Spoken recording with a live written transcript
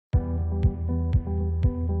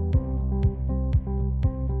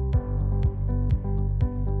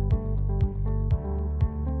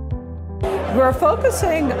We're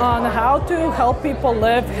focusing on how to help people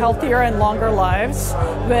live healthier and longer lives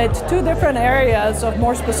with two different areas of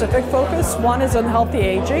more specific focus. One is on healthy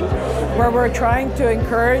aging, where we're trying to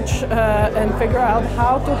encourage and figure out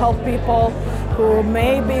how to help people who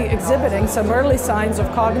may be exhibiting some early signs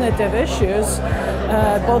of cognitive issues,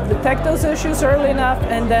 both detect those issues early enough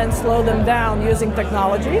and then slow them down using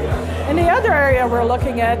technology. And the other area we're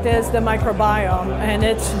looking at is the microbiome and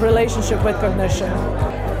its relationship with cognition.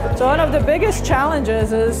 So one of the biggest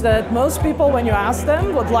challenges is that most people, when you ask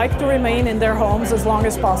them, would like to remain in their homes as long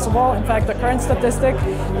as possible. In fact, the current statistic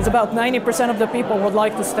is about 90% of the people would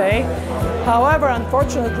like to stay. However,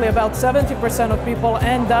 unfortunately, about 70% of people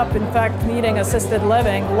end up, in fact, needing assisted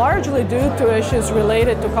living, largely due to issues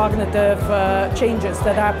related to cognitive changes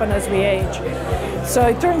that happen as we age. So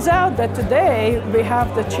it turns out that today we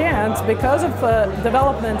have the chance, because of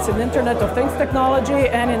developments in Internet of Things technology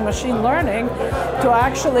and in machine learning, to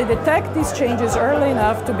actually detect these changes early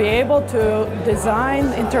enough to be able to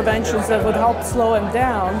design interventions that would help slow them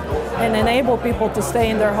down and enable people to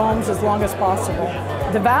stay in their homes as long as possible.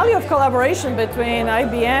 The value of collaboration between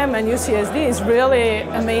IBM and UCSD is really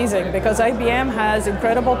amazing because IBM has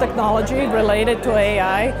incredible technology related to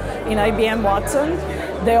AI in IBM Watson.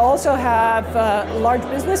 They also have a large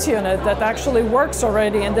business unit that actually works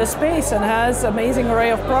already in this space and has an amazing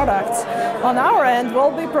array of products. On our end,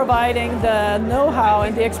 we'll be providing the know-how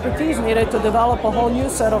and the expertise needed to develop a whole new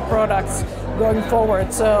set of products going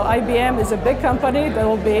forward. So IBM is a big company that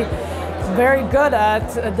will be very good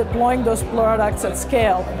at deploying those products at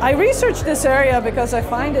scale. I researched this area because I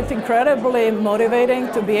find it incredibly motivating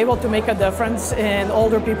to be able to make a difference in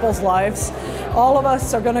older people's lives. All of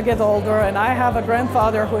us are going to get older, and I have a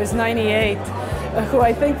grandfather who is 98, who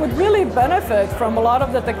I think would really benefit from a lot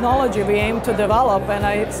of the technology we aim to develop, and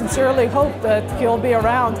I sincerely hope that he'll be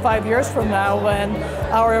around 5 years from now when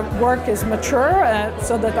our work is mature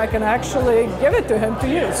so that I can actually give it to him to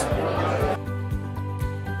use.